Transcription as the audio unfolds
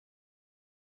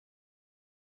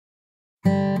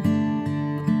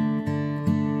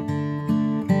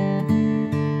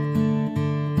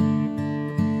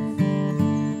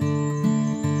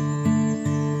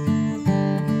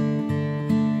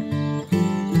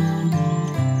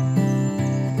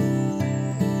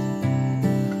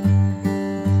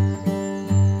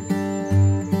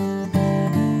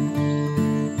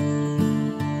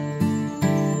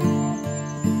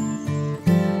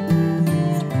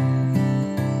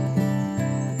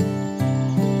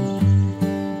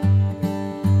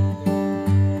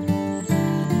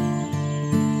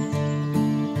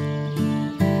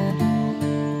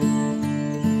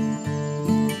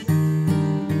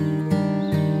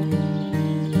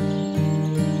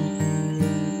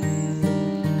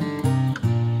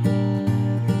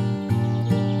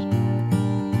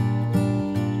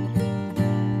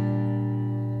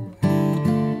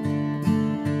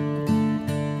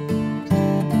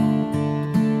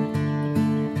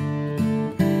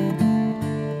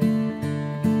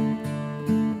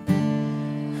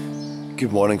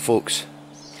Good morning, folks.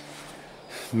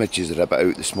 Midges are a bit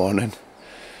out this morning.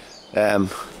 I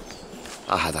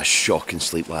had a shocking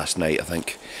sleep last night, I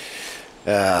think.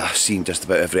 Seen just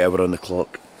about every hour on the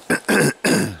clock.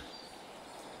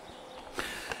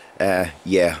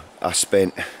 Yeah, I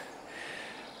spent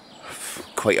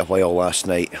quite a while last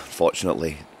night,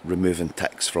 unfortunately, removing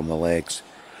ticks from my legs.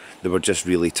 They were just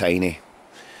really tiny,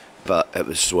 but it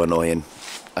was so annoying,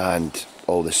 and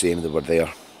all the same they were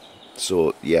there.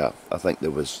 So yeah, I think there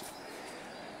was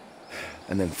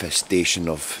an infestation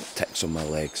of ticks on my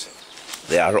legs.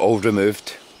 They are all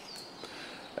removed.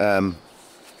 Nice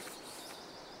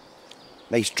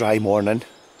dry morning.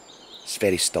 It's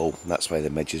very still, that's why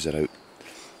the midges are out.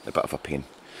 A bit of a pain.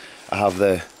 I have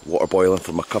the water boiling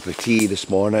for my cup of tea this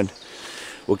morning.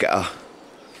 We'll get a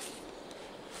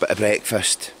bit of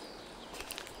breakfast,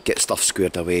 get stuff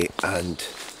squared away, and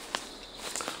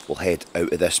we'll head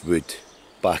out of this wood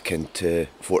back into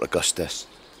Fort Augustus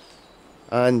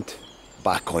and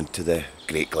back onto the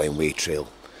Great Glen Way Trail.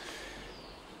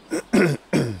 If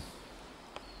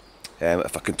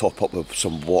I can top up with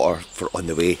some water for on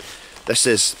the way. This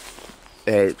is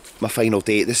my final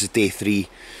day. This is day 3.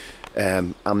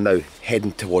 I'm now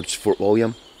heading towards Fort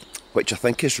William, which I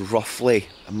think is roughly,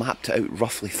 I mapped it out,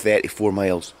 roughly 34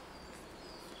 miles.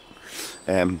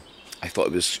 I thought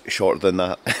it was shorter than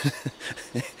that.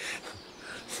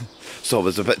 So I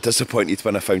was a bit disappointed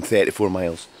when I found 34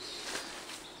 miles.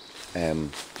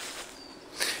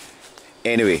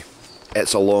 Anyway,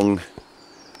 it's a long,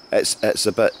 it's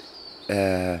a bit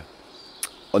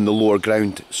on the lower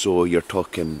ground, so you're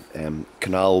talking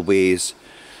canal ways,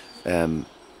 going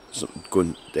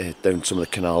down some of the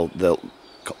canal, the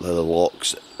couple of the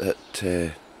locks, down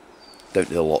to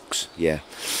the locks, yeah,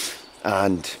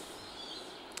 and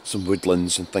some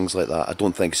woodlands and things like that. I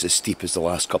don't think it's as steep as the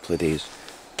last couple of days.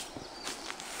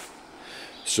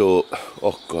 So,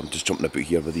 oh god, I'm just jumping about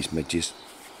here with these midges.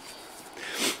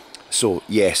 So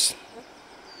yes,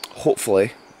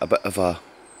 hopefully a bit of a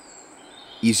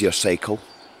easier cycle,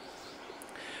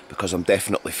 because I'm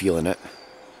definitely feeling it.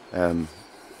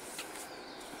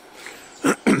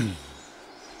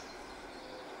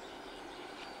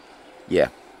 Yeah.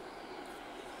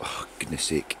 Oh goodness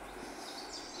sake.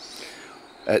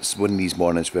 It's one of these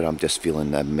mornings where I'm just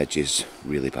feeling the midges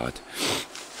really bad.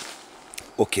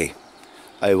 Okay,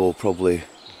 I'll probably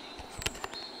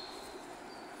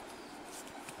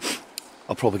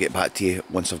get back to you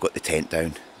once I've got the tent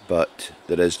down, but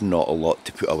there is not a lot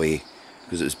to put away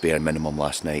because it was bare minimum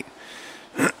last night.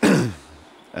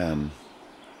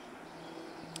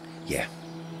 Yeah,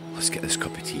 let's get this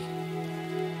cup of tea.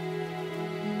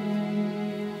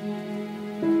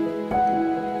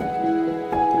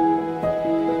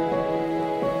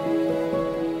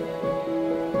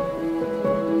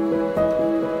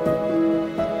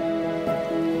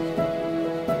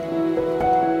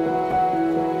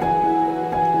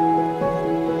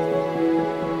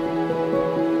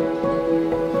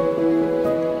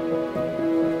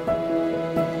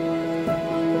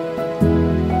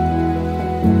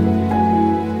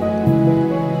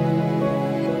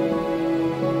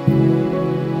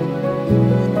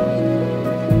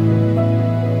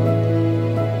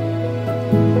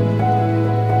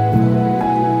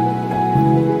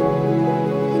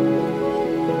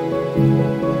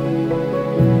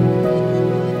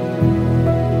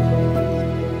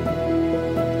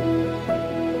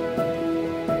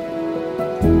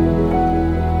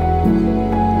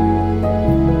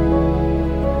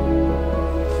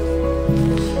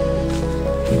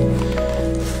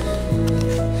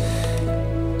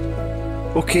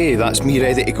 Okay, that's me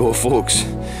ready to go, folks.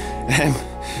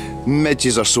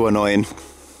 Midges are so annoying,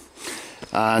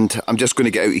 and I'm just going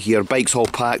to get out of here. Bike's all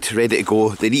packed, ready to go.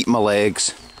 They're eating my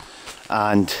legs,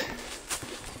 and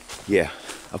yeah,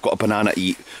 I've got a banana to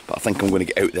eat, but I think I'm going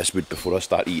to get out of this wood before I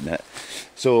start eating it.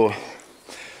 So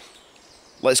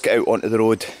let's get out onto the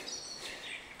road,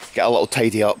 get a little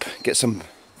tidy up, get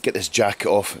this jacket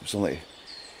off. It's only to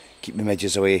keep the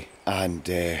midges away, and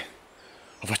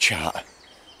have a chat.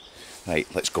 Right,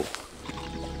 let's go.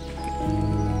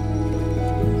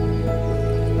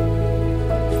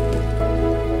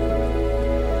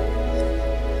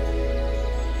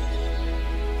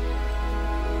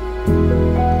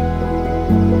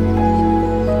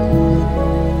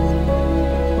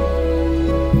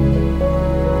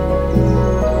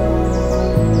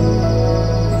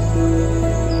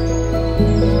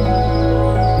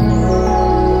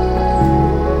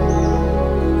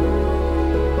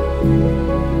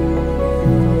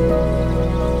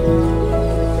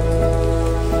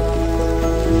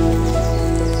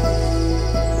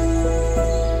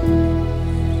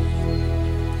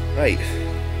 Right,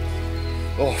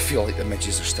 Oh, I feel like the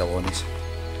midges are still on us.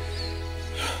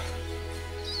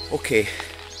 Okay,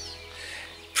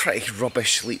 pretty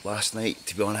rubbish sleep last night,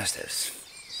 to be honest.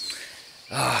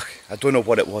 I don't know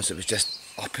what it was, it was just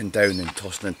up and down and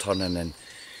tossing and turning, and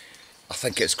I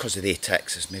think it's because of the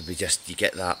ticks. It's maybe just you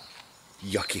get that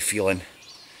yucky feeling.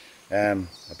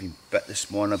 I've been bit this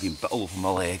morning, I've been bit all over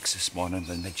my legs this morning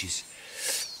by midges.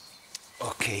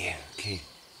 Okay.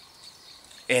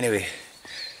 Anyway,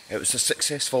 it was a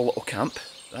successful little camp.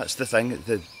 That's the thing,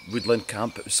 the woodland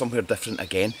camp. It was somewhere different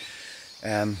again.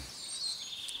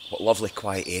 What lovely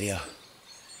quiet area.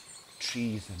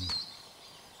 Trees and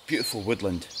beautiful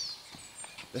woodland.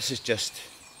 This is just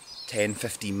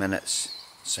 10-15 minutes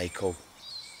cycle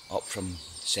up from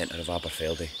the centre of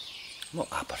Aberfeldy. Not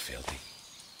Aberfeldy.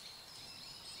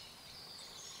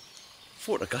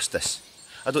 Fort Augustus.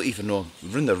 I don't even know,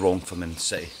 we're in the wrong from in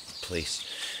city place.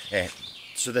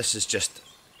 So this is just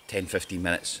 10-15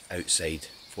 minutes outside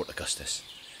Fort Augustus.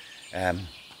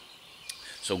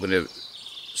 So I'm going to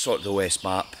sort the OS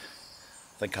map.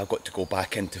 I think I've got to go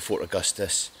back into Fort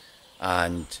Augustus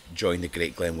and join the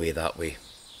Great Glen Way that way.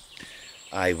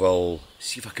 I will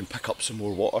see if I can pick up some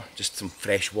more water, just some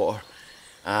fresh water,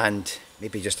 and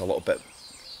maybe just a little bit.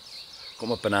 Got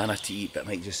my banana to eat, but I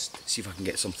might just see if I can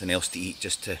get something else to eat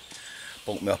just to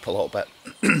bulk me up a little bit.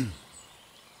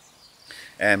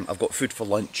 I've got food for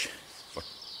lunch for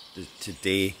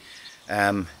today.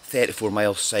 34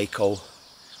 mile cycle.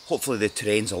 Hopefully the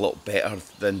terrain's a lot better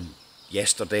than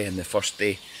yesterday and the first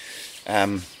day.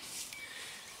 I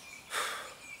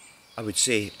would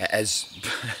say it is,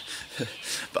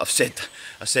 but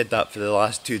I said that for the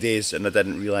last 2 days and I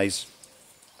didn't realise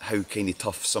how kind of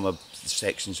tough some of the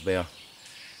sections were.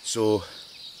 So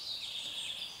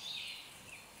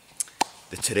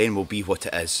the terrain will be what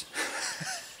it is.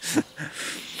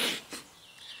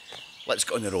 Let's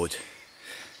get on the road.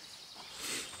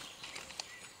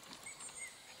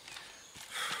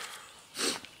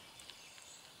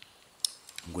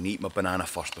 I'm going to eat my banana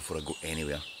first before I go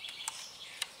anywhere.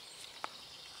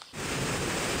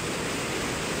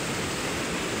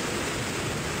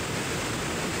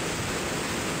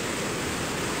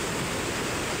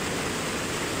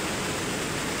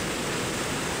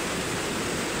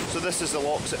 So this is the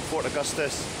locks at Fort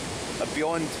Augustus.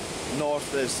 Beyond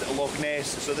north is Loch Ness,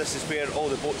 so this is where all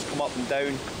the boats come up and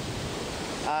down.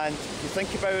 And if you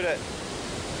think about it,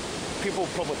 people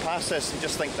probably pass this and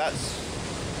just think that's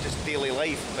just daily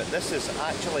life, but this is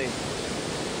actually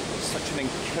such an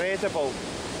incredible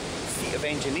feat of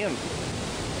engineering.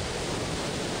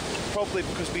 Probably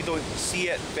because we don't see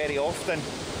it very often,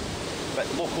 but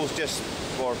locals just,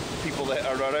 or people that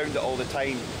are around it all the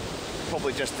time,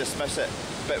 probably just dismiss it.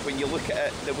 But when you look at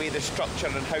it, the way the structure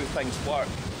and how things work,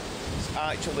 it's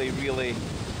actually really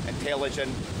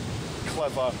intelligent,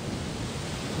 clever,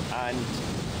 and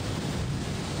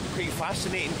quite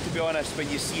fascinating, to be honest, when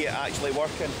you see it actually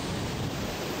working.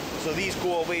 So these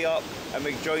go all the way up and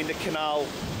we join the canal,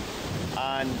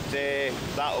 and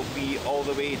that'll be all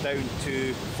the way down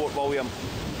to Fort William.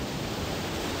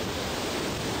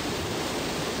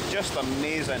 Just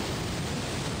amazing.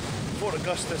 Fort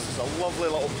Augustus is a lovely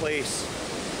little place,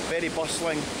 very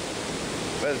bustling,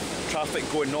 with traffic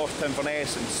going north to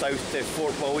Inverness and south to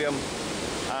Fort William,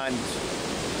 and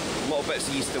little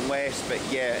bits east and west, but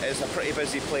yeah, it's a pretty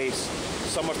busy place.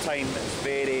 Summertime it's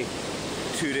very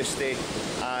touristy,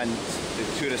 and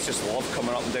the tourists just love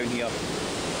coming up and down here.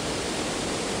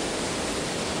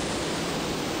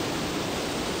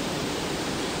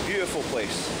 Beautiful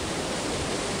place.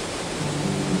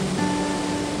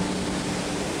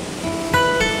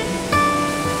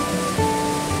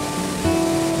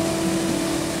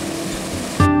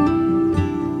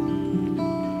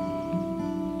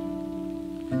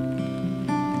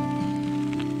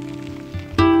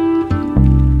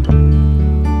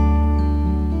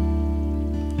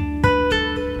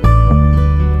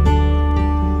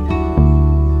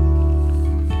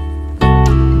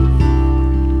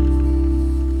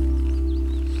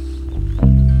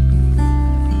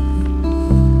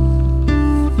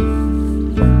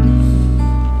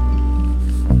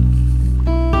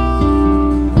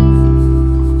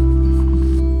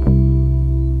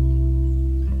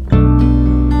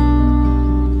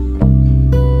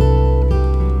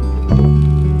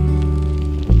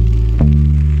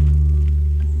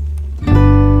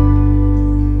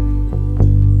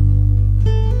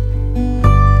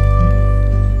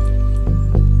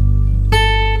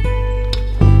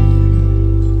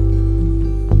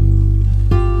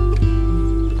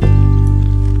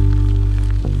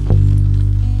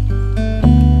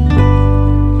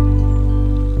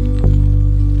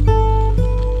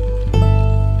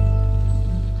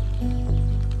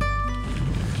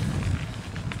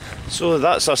 So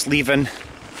that's us leaving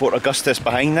Fort Augustus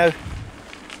behind now.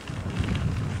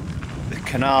 The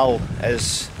canal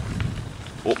is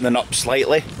opening up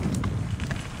slightly.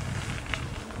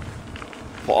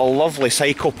 What a lovely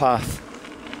cycle path.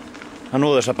 I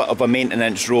know there's a bit of a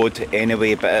maintenance road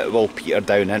anyway, but it will peter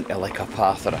down into like a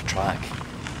path or a track.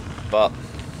 But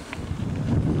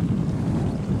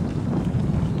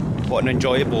what an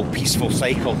enjoyable, peaceful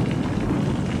cycle.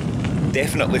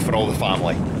 Definitely for all the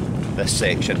family, this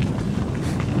section.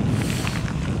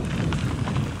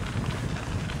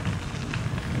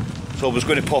 So I was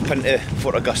going to pop into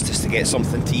Fort Augustus to get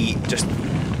something to eat, just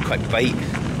a quick bite.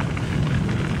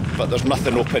 But there's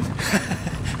nothing open.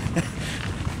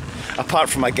 Apart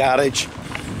from a garage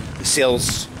that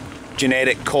sells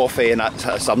generic coffee, and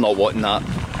that's, I'm not wanting that.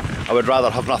 I would rather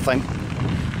have nothing.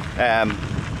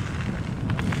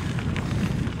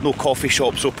 No coffee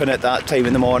shops open at that time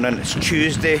in the morning. It's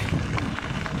Tuesday.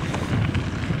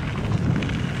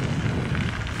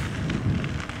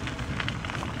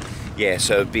 Yeah,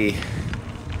 so it'd be...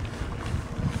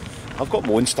 I've got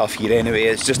my own stuff here anyway.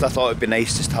 It's just I thought it'd be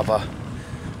nice just to have a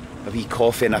wee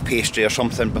coffee and a pastry or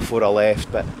something before I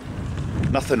left, but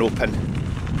nothing open.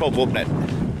 Probably open at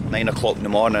 9 o'clock in the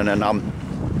morning, and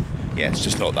yeah, it's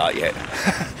just not that yet.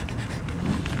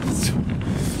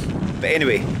 But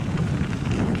anyway,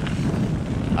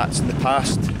 that's in the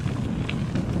past.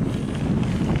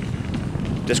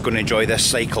 Just going to enjoy this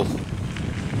cycle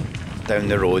down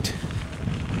the road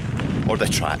or the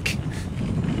track.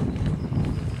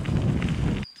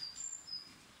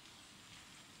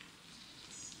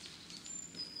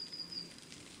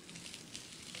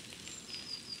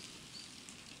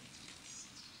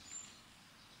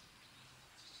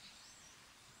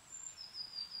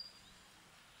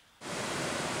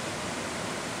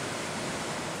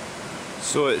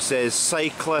 So it says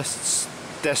cyclists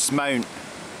dismount.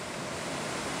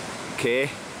 Okay.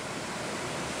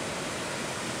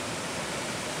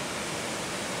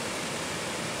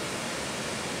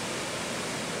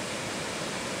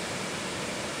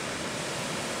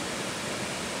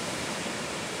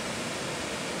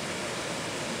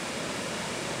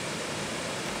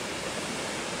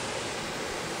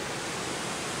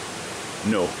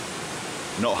 No,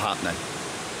 not happening.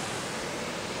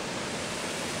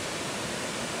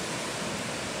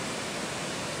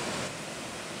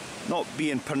 Not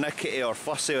being pernickety or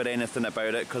fussy or anything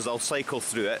about it, because I'll cycle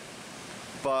through it,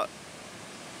 but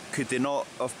could they not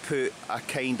have put a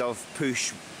kind of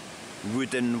push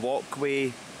wooden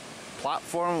walkway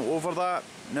platform over that?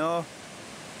 No.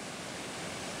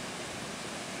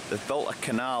 They've built a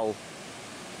canal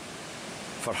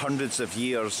for hundreds of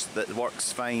years that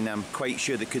works fine. I'm quite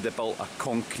sure they could have built a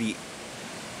concrete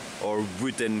or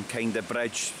wooden kind of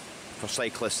bridge for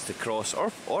cyclists to cross,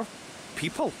 or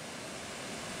people.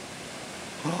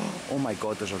 Oh my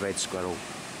god, there's a red squirrel.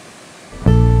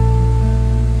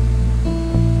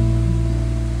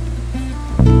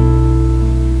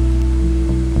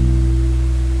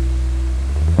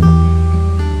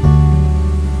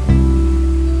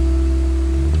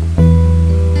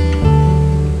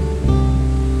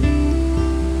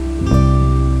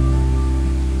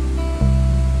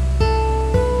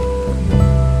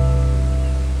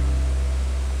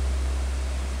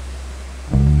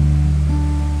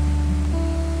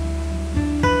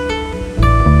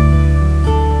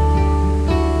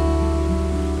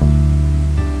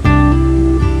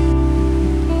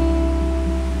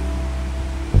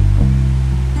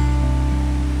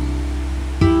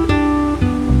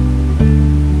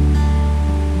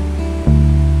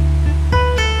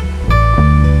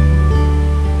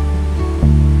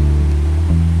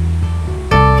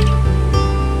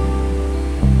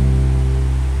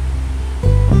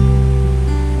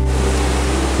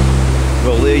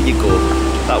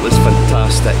 That was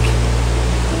fantastic.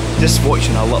 Just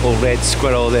watching a little red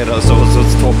squirrel there as I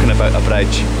was talking about a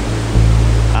bridge,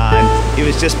 and he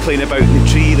was just playing about in the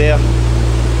tree there,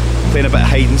 playing a bit of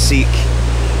hide and seek.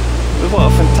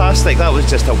 What a fantastic, that was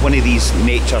just one of these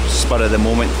nature spur of the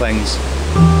moment things.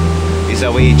 He's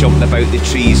away jumping about the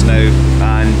trees now,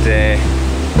 and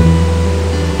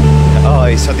oh,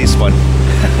 he's had his fun.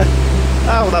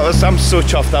 Oh, I'm so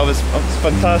chuffed, that was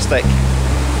fantastic.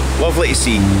 Lovely to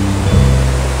see.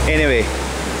 Anyway,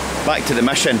 back to the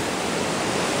mission.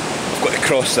 I've got to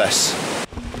cross this.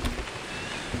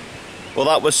 Well,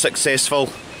 that was successful.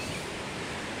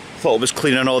 Thought I was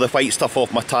cleaning all the white stuff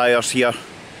off my tyres here,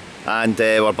 and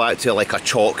we're back to like a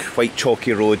white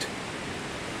chalky road.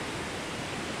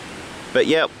 But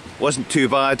yeah, wasn't too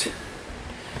bad.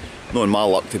 Knowing my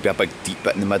luck to be a big deep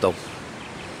bit in the middle.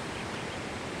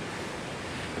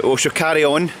 But we shall carry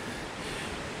on.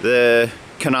 The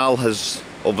canal has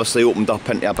obviously opened up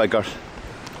into a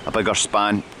bigger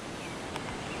span.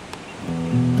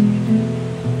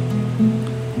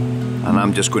 And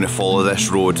I'm just going to follow this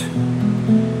road.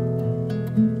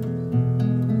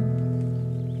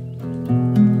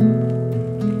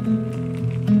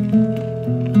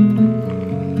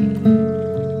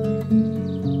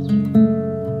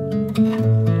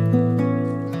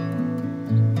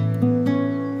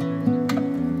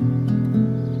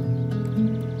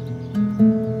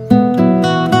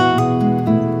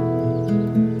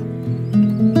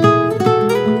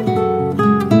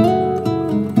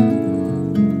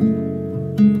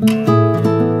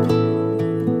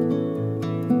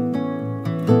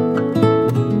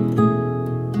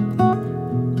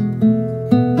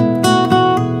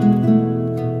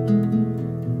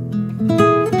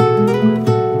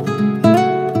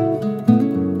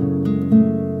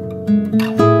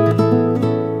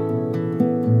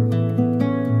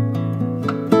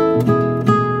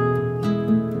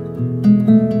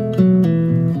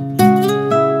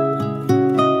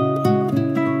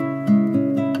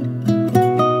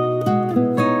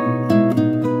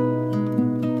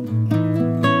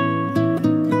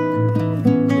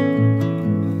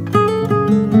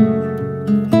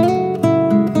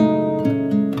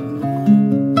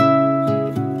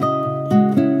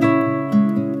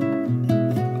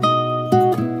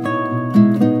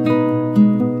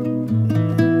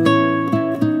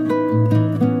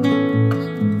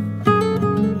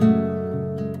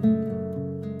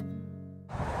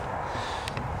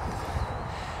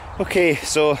 Okay,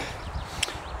 so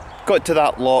got to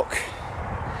that lock,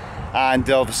 and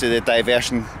obviously the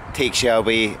diversion takes you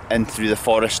away in through the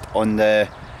forest on the,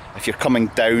 if you're coming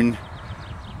down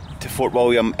to Fort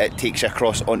William, it takes you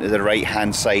across onto the right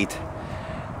hand side.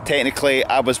 Technically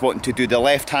I was wanting to do the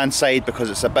left hand side because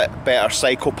it's a bit better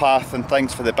cycle path and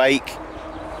things for the bike.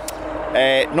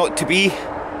 Not to be,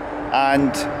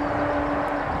 and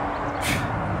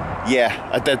yeah,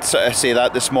 I did sort of say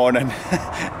that this morning.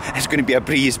 It's going to be a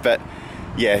breeze, but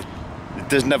yeah, it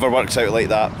does never works out like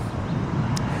that.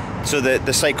 So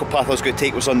the cycle path I was going to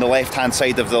take was on the left hand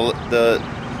side of the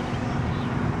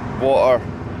water,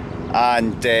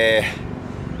 and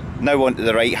now onto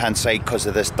the right hand side because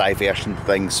of this diversion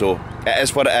thing. So it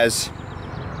is what it is,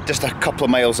 just a couple of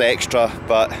miles extra,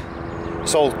 but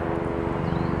it's all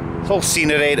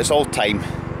scenery, it's all time,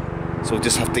 so we'll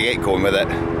just have to get going with it.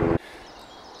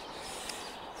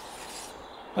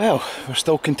 Well, we're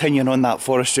still continuing on that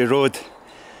forestry road,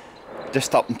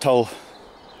 just up until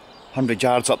 100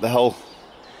 yards up the hill,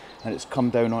 and it's come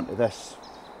down onto this,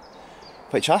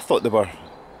 which I thought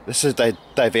this is the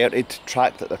diverted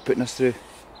track that they're putting us through.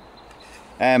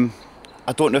 I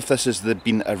don't know if this has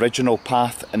been original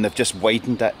path and they've just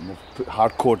widened it and they've put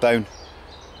hardcore down,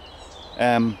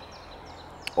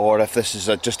 or if this is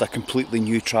just a completely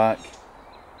new track.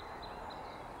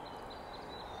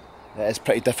 It is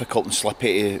pretty difficult and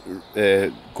slippy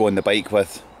to go on the bike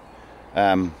with,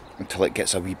 until it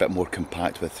gets a wee bit more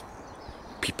compact with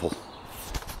people.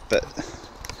 But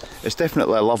it's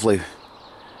definitely a lovely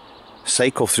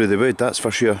cycle through the wood, that's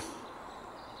for sure.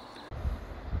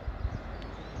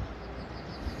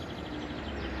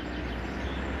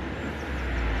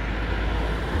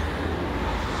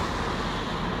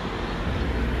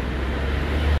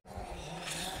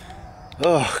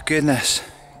 Oh goodness,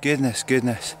 goodness,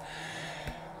 goodness.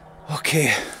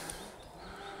 Okay.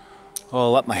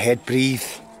 Oh, let my head breathe.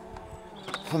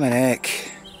 For my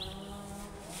neck.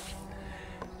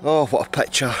 Oh, what a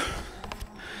picture.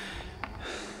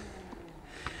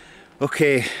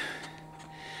 Okay.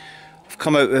 I've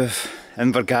come out of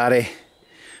Invergarry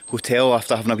Hotel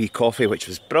after having a wee coffee, which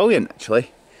was brilliant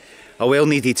actually. A well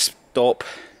needed stop.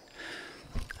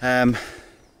 Went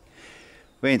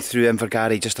through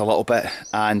Invergarry just a little bit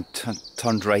and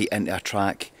turned right into a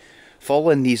track,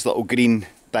 following these little green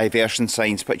diversion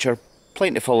signs, which are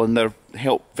plentiful and they're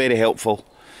very helpful.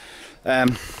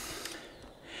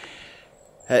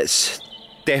 It's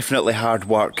definitely hard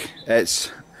work.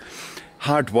 It's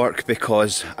hard work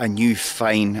because I knew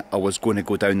fine I was going to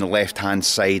go down the left hand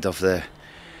side of the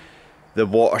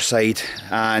water side,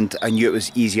 and I knew it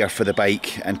was easier for the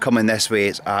bike, and coming this way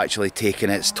it's actually taking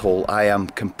its toll. I am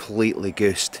completely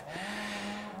goosed.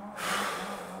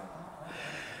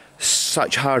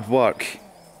 Such hard work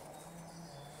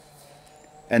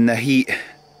in the heat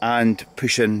and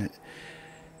pushing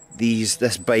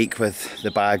this bike with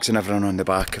the bags and everything on the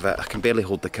back of it. I can barely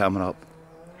hold the camera up.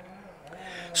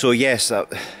 So yes,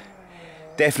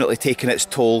 definitely taking its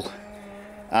toll.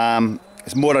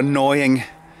 It's more annoying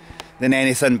than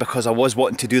anything because I was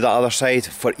wanting to do that other side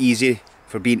for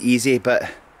being easy, but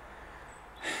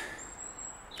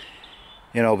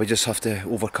you know, we just have to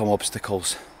overcome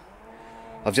obstacles.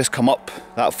 I've just come up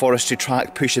that forestry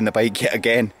track pushing the bike yet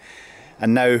again,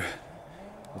 and now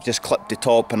I've just clipped the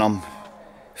top and I'm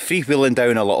freewheeling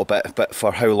down a little bit, but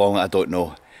for how long I don't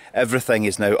know. Everything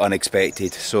is now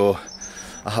unexpected, so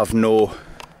I have no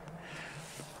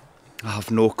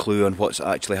clue on what's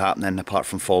actually happening apart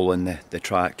from following the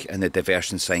track and the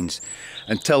diversion signs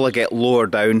until I get lower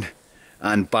down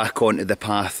and back onto the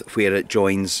path where it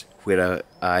joins, where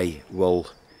I will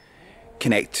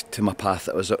connect to my path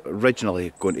that I was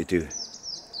originally going to do.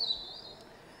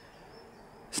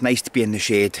 It's nice to be in the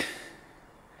shade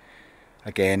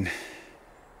again.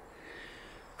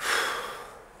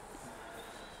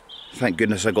 Thank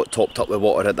goodness I got topped up with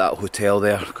water at that hotel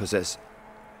there, because it's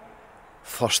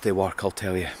thirsty work, I'll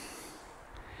tell you.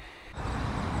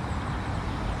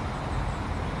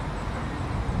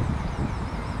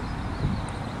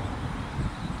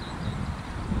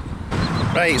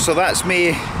 Right, so that's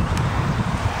me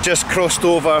just crossed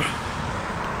over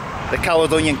the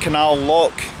Caledonian Canal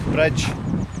Lock Bridge,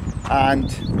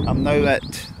 and I'm now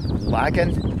at Lagan.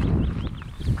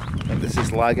 I think this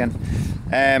is Lagan.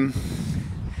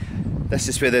 This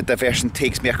is where the diversion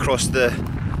takes me across the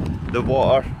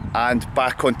water and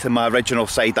back onto my original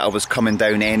side that I was coming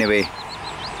down anyway.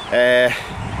 It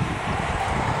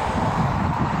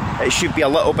should be a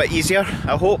little bit easier,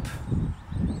 I hope.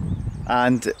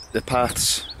 And the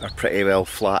paths are pretty well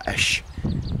flattish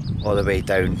all the way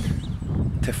down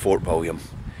to Fort William,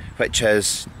 which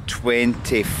is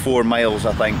 24 miles,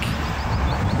 I think.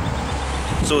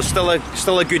 So still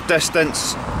a good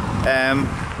distance,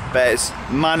 but it's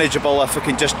manageable if we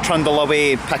can just trundle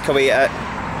away and pick away at it.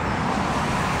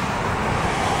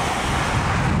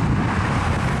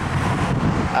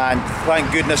 And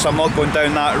thank goodness I'm not going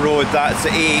down that road. That's the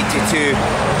A82.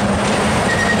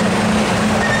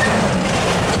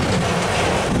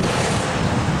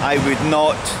 I would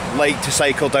not like to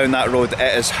cycle down that road.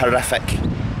 It is horrific.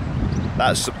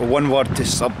 That's one word to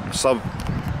sum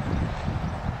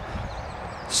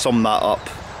that up.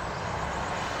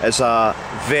 It's a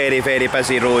very, very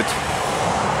busy road.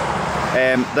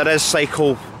 There is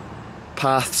cycle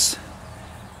paths,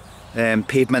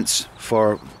 pavements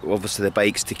for obviously the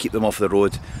bikes to keep them off the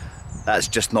road. That's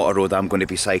just not a road I'm going to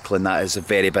be cycling. That is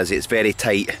very busy. It's very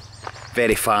tight,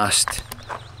 very fast,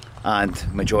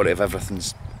 and majority of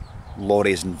everything's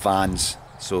lorries and vans,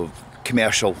 so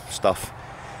commercial stuff.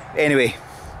 Anyway,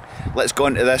 let's go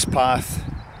into this path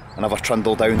and have a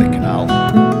trundle down the canal.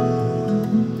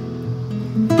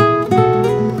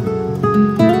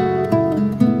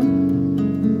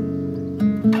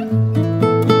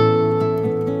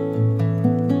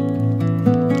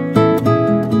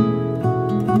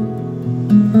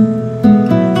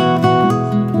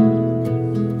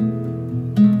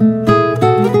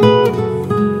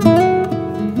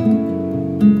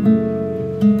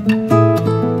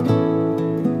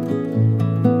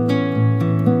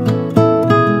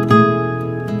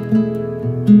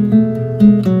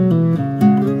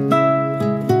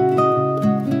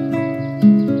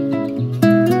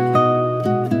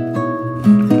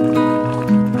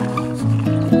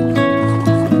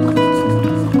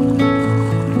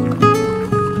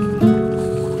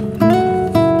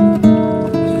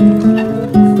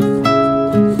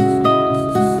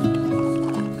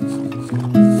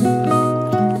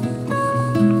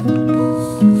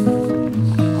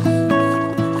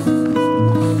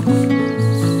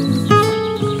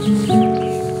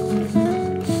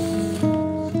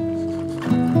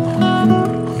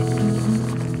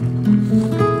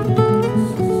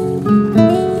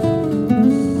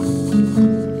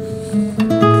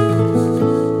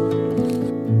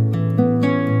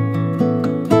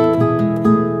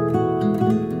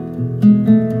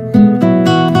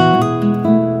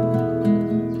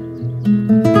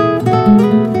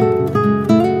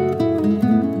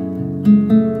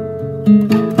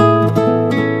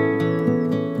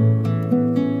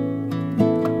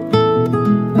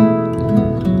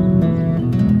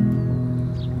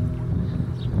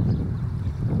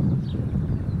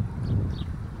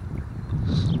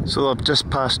 So I've just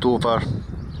passed over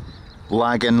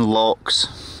Lagan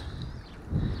Locks.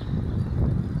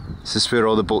 This is where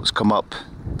all the boats come up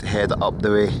to head up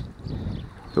the way.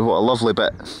 But what a lovely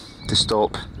bit to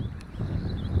stop.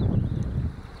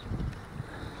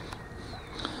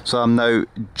 So I'm now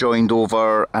joined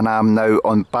over and I'm now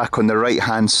back on the right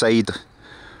hand side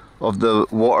of the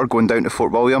water going down to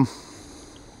Fort William.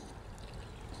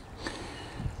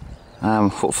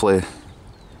 Hopefully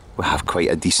we have quite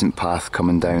a decent path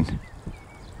coming down.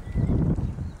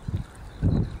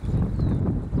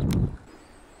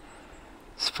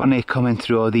 It's funny coming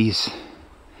through all these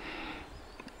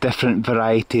different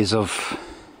varieties of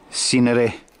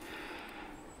scenery,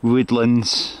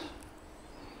 woodlands,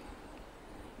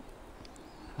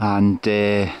 and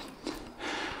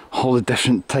all the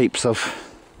different types of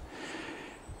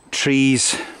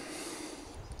trees,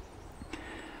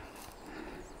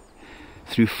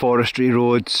 through forestry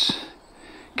roads,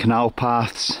 canal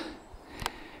paths,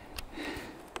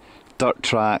 dirt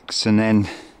tracks, and then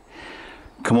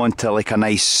come onto like a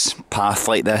nice path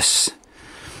like this.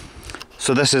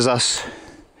 So this is us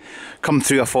come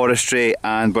through a forestry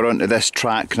and we're onto this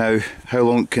track now. How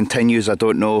long it continues I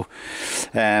don't know,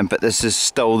 but this is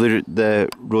still the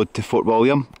road to Fort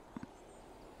William.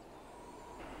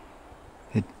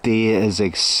 The day is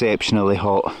exceptionally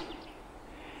hot.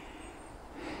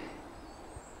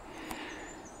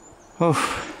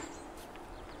 Oh,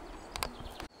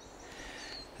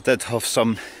 I did have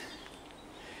some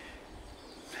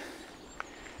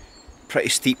pretty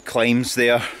steep climbs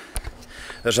there.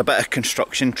 There's a bit of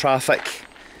construction traffic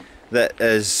that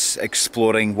is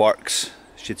exploring works,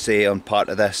 I should say, on part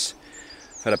of this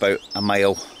for about a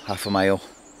mile, half a mile.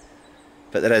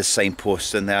 But there is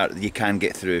signposts in there that you can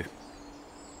get through.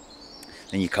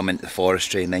 Then you come into the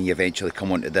forestry and then you eventually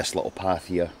come onto this little path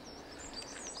here.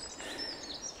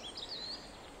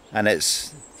 And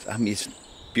it's, I mean, it's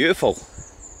beautiful.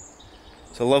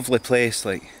 It's a lovely place,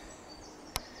 like.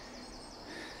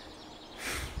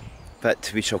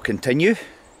 But we shall continue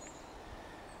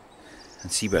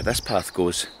and see where this path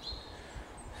goes.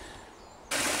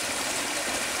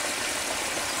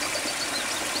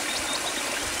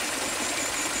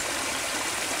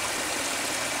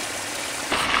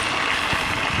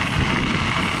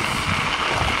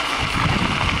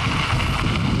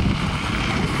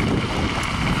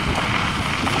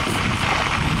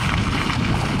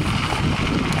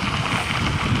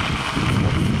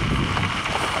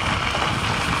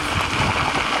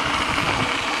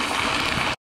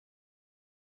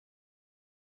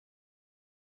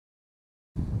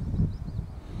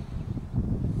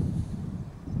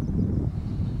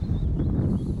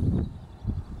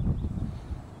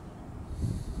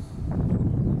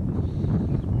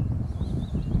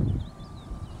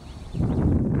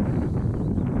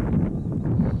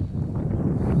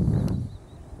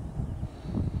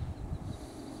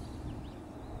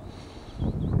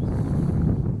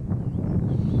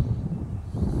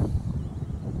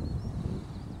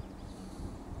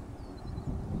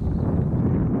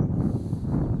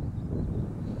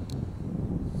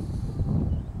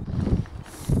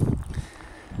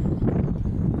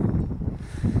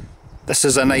 This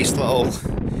is a nice little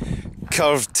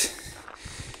curved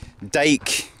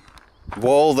dike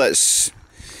wall that's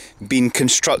been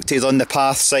constructed on the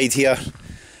path side here,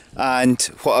 and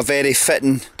what a very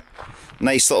fitting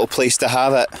nice little place to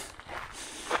have it.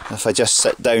 If I just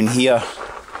sit down here,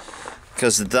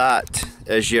 because that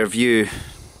is your view.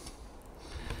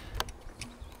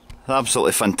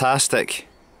 Absolutely fantastic.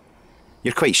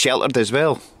 You're quite sheltered as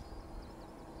well.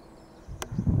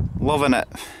 Loving it.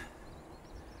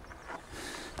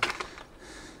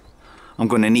 I'm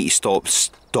going to need to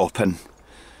stopping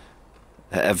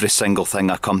at every single thing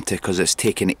I come to because it's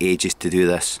taken ages to do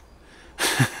this.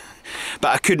 But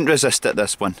I couldn't resist it,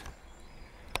 this one.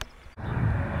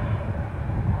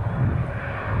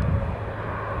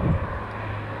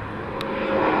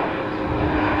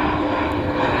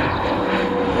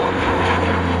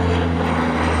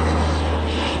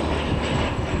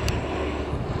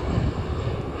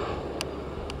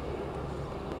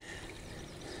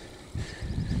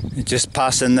 Just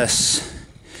passing this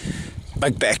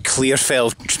big bit of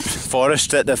clear-felled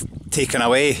forest that they've taken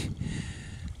away.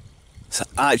 It's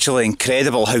actually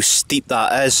incredible how steep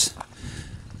that is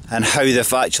and how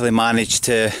they've actually managed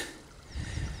to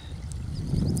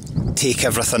take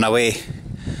everything away.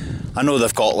 I know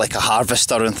they've got like a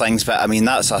harvester and things, but I mean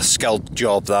that's a skilled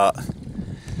job, that.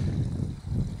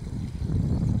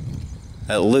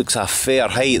 It looks a fair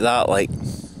height, that, like.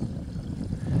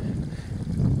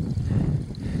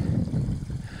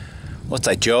 What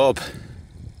a job.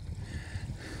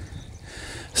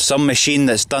 Some machine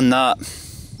that's done that.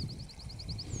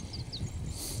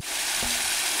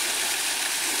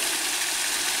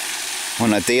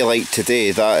 On a day like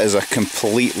today, that is a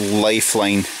complete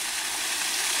lifeline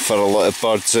for a lot of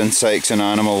birds, insects and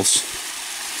animals.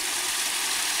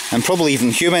 And probably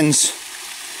even humans.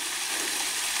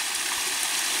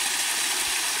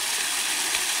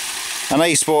 A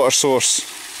nice water source.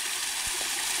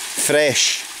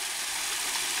 Fresh.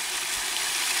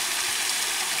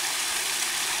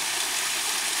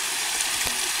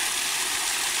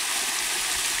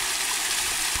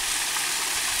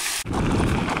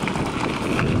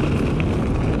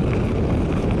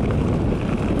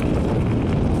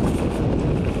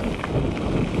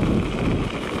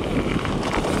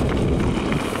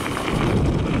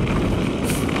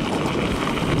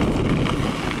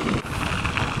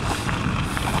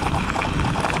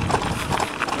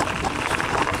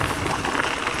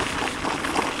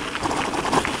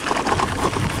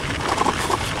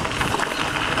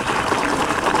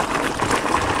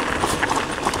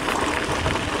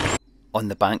 On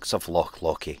the banks of Loch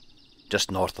Lochy,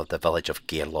 just north of the village of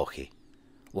Gairlochie,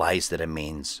 lies the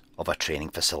remains of a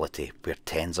training facility where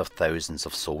tens of thousands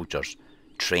of soldiers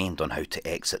trained on how to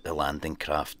exit the landing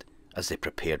craft as they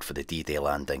prepared for the D-Day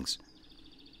landings.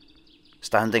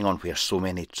 Standing on where so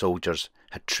many soldiers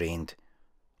had trained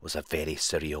was a very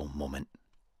surreal moment.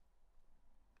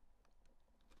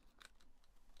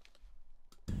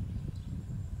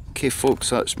 Okay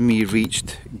folks, that's me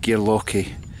reached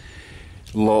Gairlochie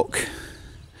Loch.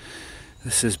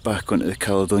 This is back onto the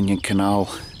Caledonian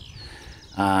Canal,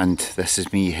 and this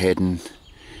is me heading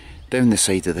down the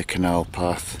side of the canal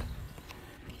path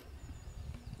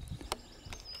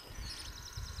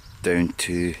down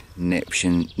to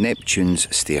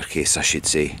Neptune's staircase, I should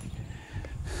say.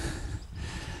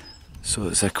 So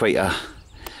it's quite a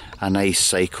nice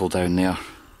cycle down there,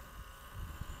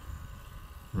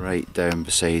 right down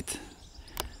beside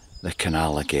the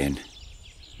canal again.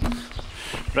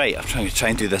 Right, I'm trying to try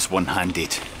and do this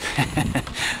one-handed.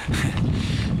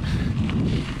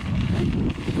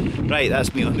 Right,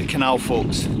 that's me on the canal,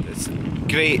 folks. It's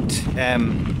great,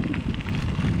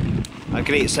 a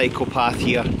great cycle path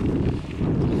here.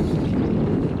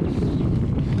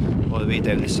 All the way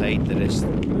down the side there is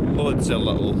loads of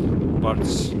little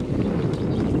birds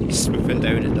swooping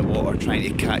down in the water trying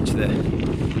to catch the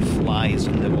flies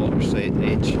on the waterside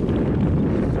edge.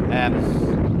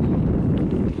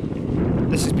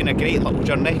 This has been a great little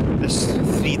journey, this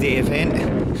 3-day event,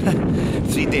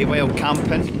 3-day wild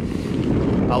camping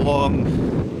along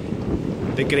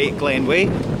the Great Glen Way.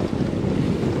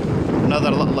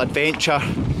 Another little adventure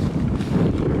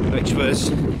which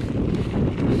was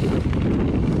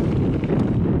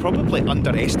probably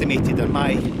underestimated in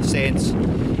my sense,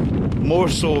 more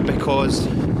so because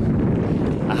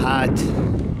I had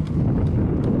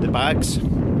the bags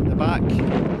at the back.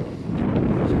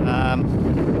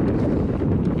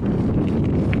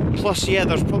 Plus, yeah,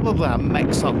 there's probably a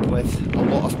mix-up with a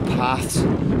lot of paths.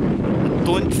 I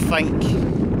don't think,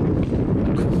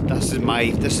 this is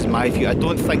my view, I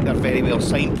don't think they're very well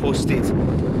signposted.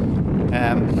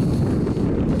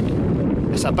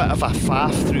 It's a bit of a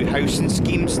faff through housing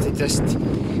schemes to just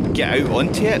get out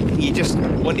onto it. You just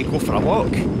want to go for a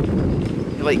walk.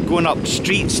 You're like going up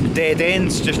streets and dead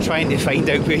ends just trying to find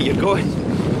out where you're going.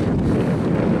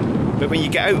 But when you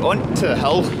get out onto the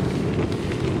hill,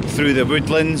 through the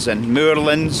woodlands and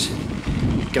moorlands,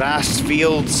 grass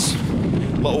fields,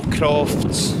 little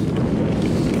crofts,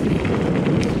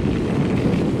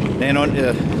 then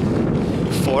onto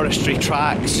forestry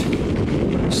tracks,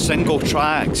 single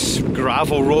tracks,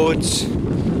 gravel roads,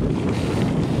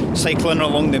 cycling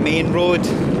along the main road.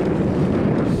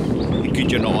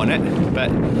 Good you're not on it,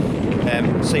 but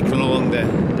cycling along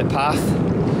the path,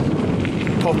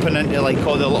 popping into like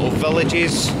all the little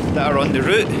villages that are on the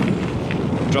route,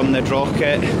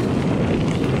 Drumnadrocket,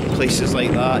 places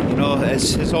like that, you know.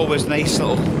 It's always nice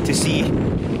little to see.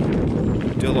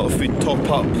 Do a little food top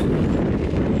up,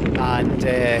 and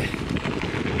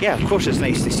yeah, of course it's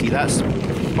nice to see. That's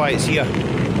why it's here.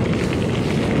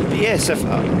 But yes,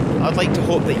 I'd like to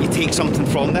hope that you take something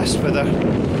from this, whether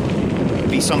it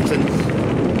be something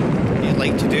you'd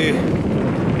like to do.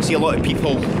 I see a lot of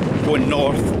people going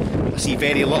north. I see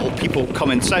very little people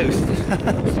coming south.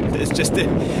 It's just the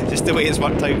way it's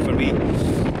worked out for me.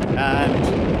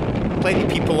 And plenty of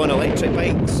people on electric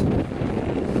bikes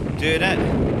doing it.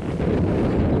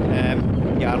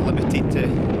 You are limited to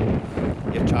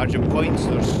your charging points.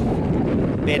 There's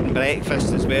bed and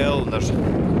breakfast as well. And you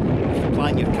can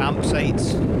plan your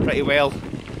campsites pretty well.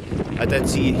 I did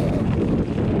see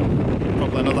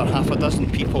probably another half a dozen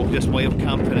people just wild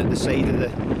camping at the side of the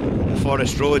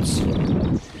forest roads.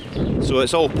 So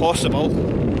it's all possible.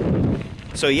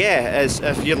 So yeah,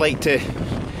 if you'd like to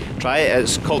try it,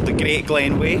 it's called the Great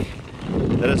Glen Way.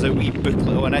 There is a wee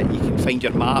booklet on it. You can find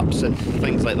your maps and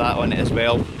things like that on it as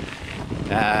well.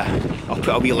 I'll put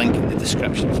a wee link in the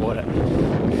description for it.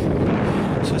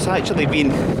 So it's actually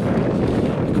been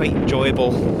a quite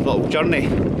enjoyable little journey,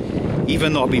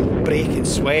 even though I've been breaking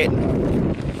sweat,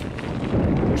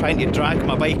 trying to drag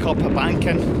my bike up a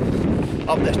banking,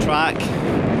 up the track.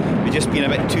 Just been a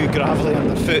bit too gravelly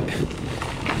underfoot.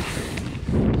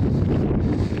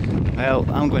 Well,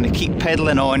 I'm going to keep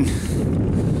pedalling on.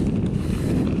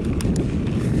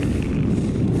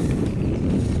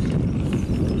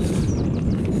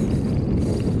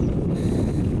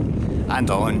 And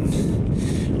on.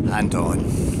 And on.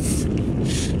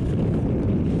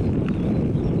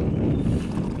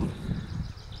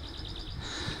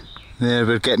 There,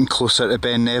 we're getting closer to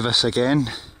Ben Nevis again.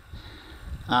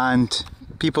 And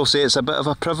people say it's a bit of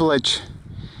a privilege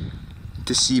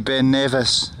to see Ben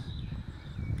Nevis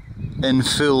in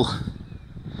full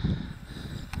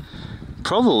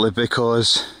Probably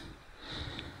because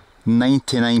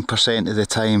 99% of the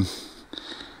time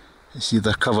it's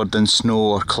either covered in snow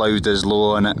or cloud is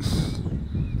low on it.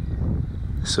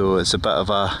 So it's a bit of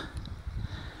a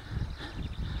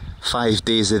 5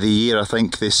 days of the year, I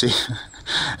think they say.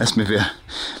 It's maybe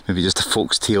just a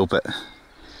folk's tale, but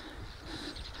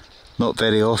not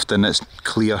very often it's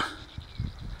clear.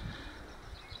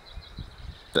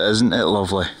 But isn't it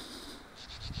lovely?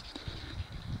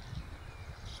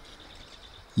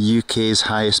 UK's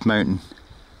highest mountain.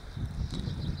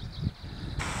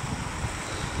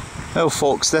 Well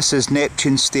folks, this is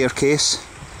Neptune's staircase.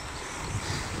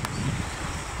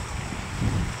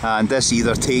 And this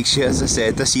either takes you, as I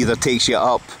said, this either takes you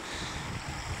up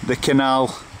the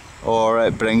canal or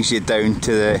it brings you down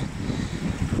to the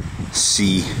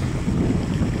sea.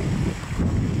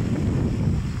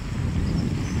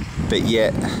 But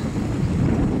yet,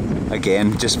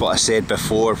 again, just what I said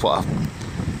before, what a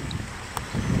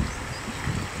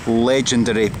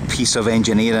legendary piece of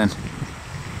engineering.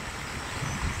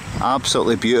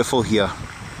 Absolutely beautiful here,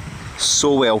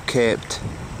 so well kept.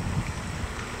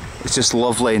 It's just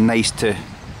lovely and nice to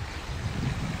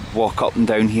walk up and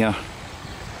down here.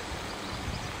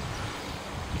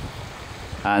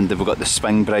 And we've got the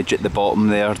swing bridge at the bottom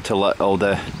there to let all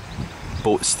the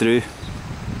boats through.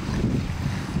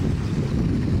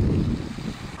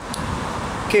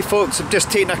 Okay folks, I'm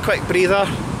just taking a quick breather.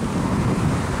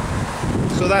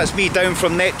 So that's me down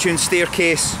from Neptune's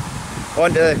staircase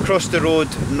across the road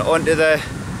and onto the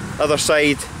other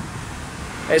side.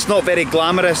 It's not very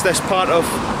glamorous, this part of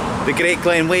the Great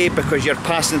Glen Way, because you're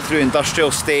passing through industrial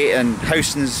estate and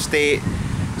housing estate,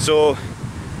 so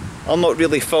I'll not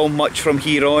really film much from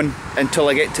here on until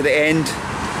I get to the end.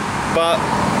 But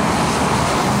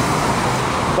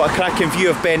got a cracking view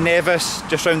of Ben Nevis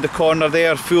just round the corner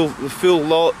there, the full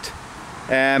lot.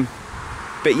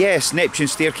 But yes,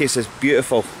 Neptune's staircase is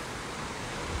beautiful.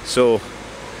 So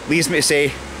leaves me to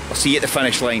say, I'll see you at the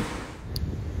finish line.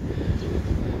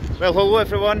 Well, hello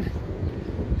everyone.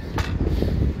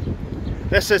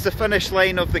 This is the finish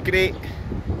line of the Great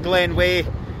Glen Way,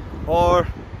 or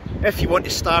if you want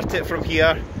to start it from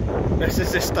here, this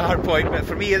is the start point, but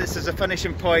for me this is the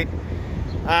finishing point,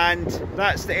 and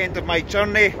that's the end of my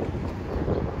journey.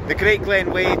 The Great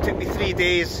Glen Way took me 3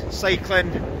 days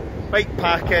cycling, bike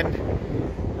packing,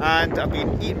 and I've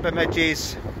been eating by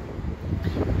midges,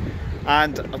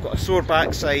 and I've got a sore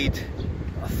backside.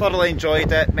 I thoroughly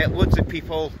enjoyed it, met loads of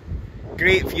people,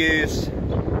 great views,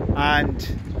 and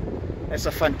it's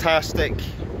a fantastic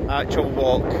actual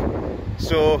walk.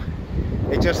 So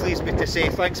it just leaves me to say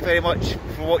thanks very much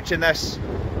for watching this,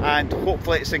 and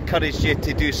hopefully it's encouraged you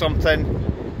to do something.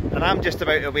 And I'm just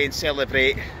about to away and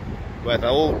celebrate with an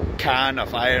old can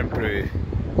of Iron Brew.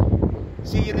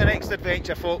 See you in the next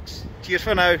adventure folks. Cheers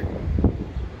for now.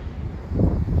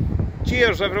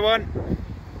 Cheers everyone.